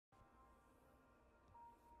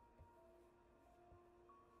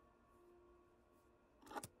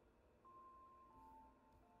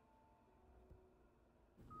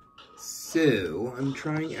So, I'm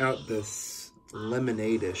trying out this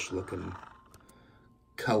lemonade-ish looking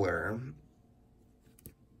color.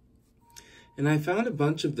 And I found a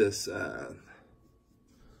bunch of this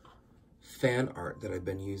fan art that I've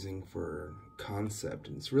been using for concept.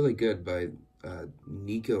 And it's really good by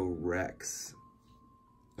Nico Rex.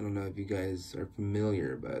 I don't know if you guys are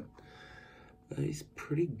familiar, but he's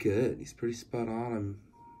pretty good. He's pretty spot on.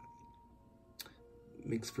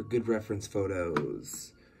 Makes for good reference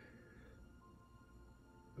photos.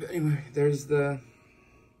 But anyway, there's the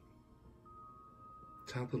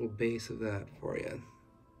top little base of that for you.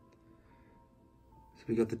 So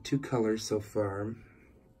we got the two colors so far.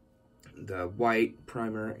 The white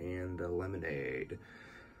primer and the lemonade.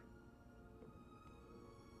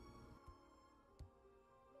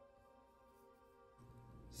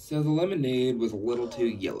 So the lemonade was a little too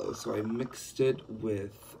yellow, so I mixed it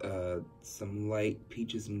with some light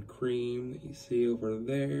peaches and cream that you see over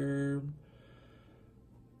there.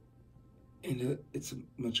 And it's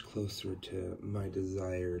much closer to my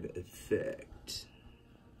desired effect.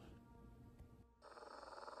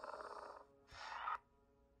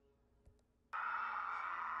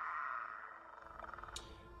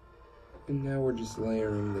 And now we're just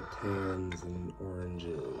layering the tans and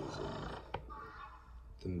oranges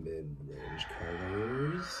and the mid-range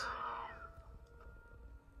colors.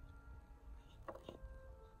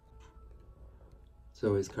 It's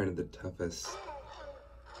always kind of the toughest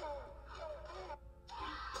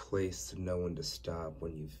place to know when to stop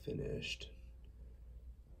when you've finished.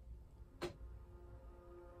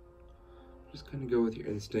 Just kind of go with your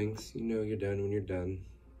instincts. You know you're done when you're done.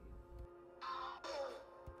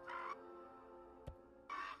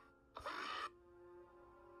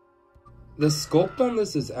 The sculpt on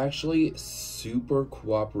this is actually super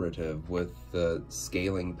cooperative with the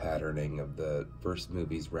scaling patterning of the first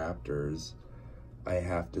movie's raptors. I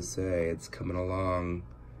have to say, it's coming along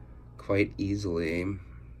quite easily. I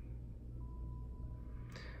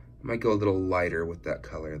might go a little lighter with that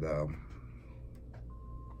color though,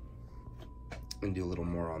 and do a little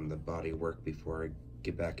more on the body work before I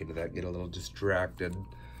get back into that, get a little distracted,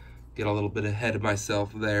 get a little bit ahead of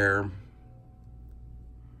myself there.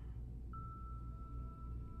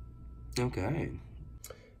 Okay.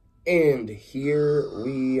 And here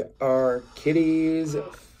we are, kitties.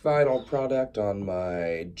 Final product on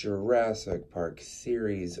my Jurassic Park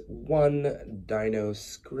Series 1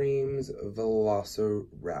 Dino-Screams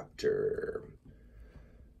Velociraptor.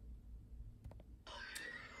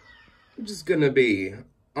 I'm just gonna be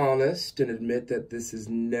honest and admit that this has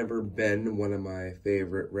never been one of my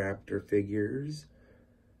favorite raptor figures.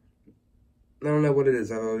 I don't know what it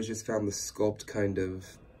is, I've always just found the sculpt kind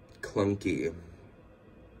of clunky,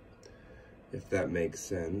 if that makes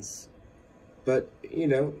sense. But, you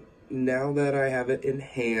know, now that I have it in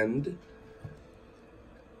hand,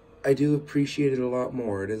 I do appreciate it a lot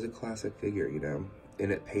more. It is a classic figure, you know,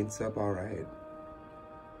 and it paints up all right.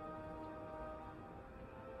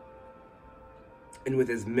 And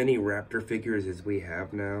with as many raptor figures as we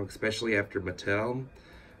have now, especially after Mattel,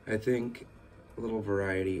 I think a little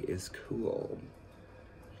variety is cool.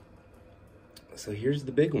 So here's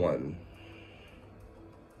the big one.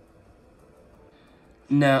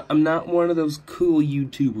 Now, I'm not one of those cool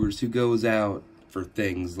YouTubers who goes out for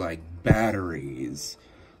things like batteries,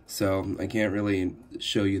 so I can't really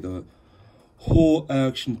show you the whole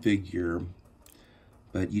action figure,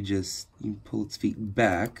 but you pull its feet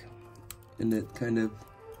back, and it kind of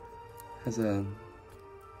has a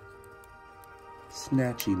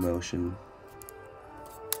snatchy motion.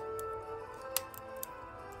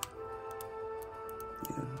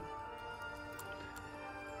 Yeah.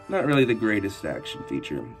 Not really the greatest action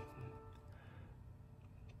feature.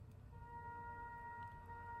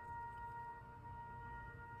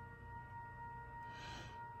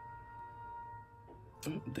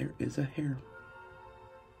 Oh, there is a hair.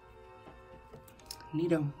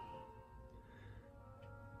 Neato.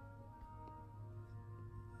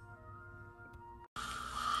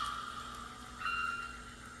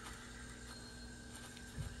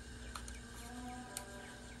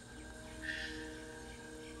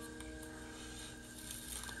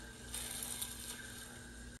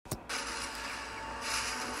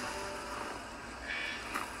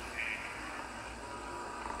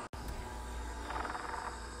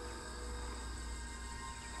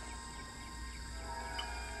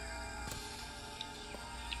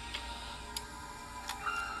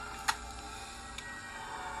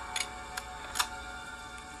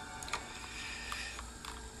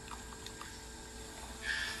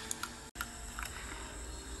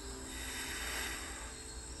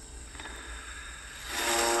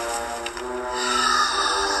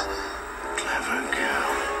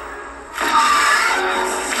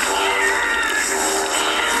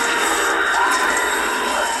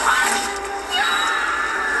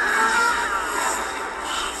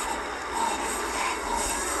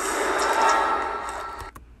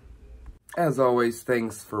 as always,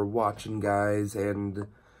 thanks for watching, guys, and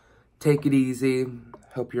take it easy.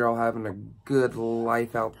 Hope you're all having a good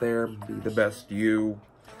life out there. Be the best you.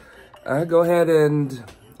 Go ahead and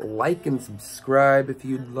like and subscribe if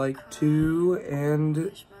you'd like to,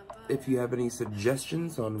 and if you have any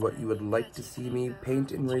suggestions on what you would like to see me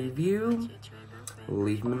paint and review,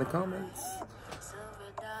 leave them in the comments.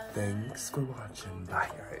 Thanks for watching. Bye,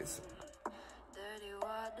 guys. Dirty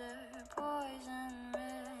water, poison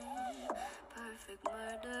rain, perfect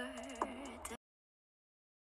murder.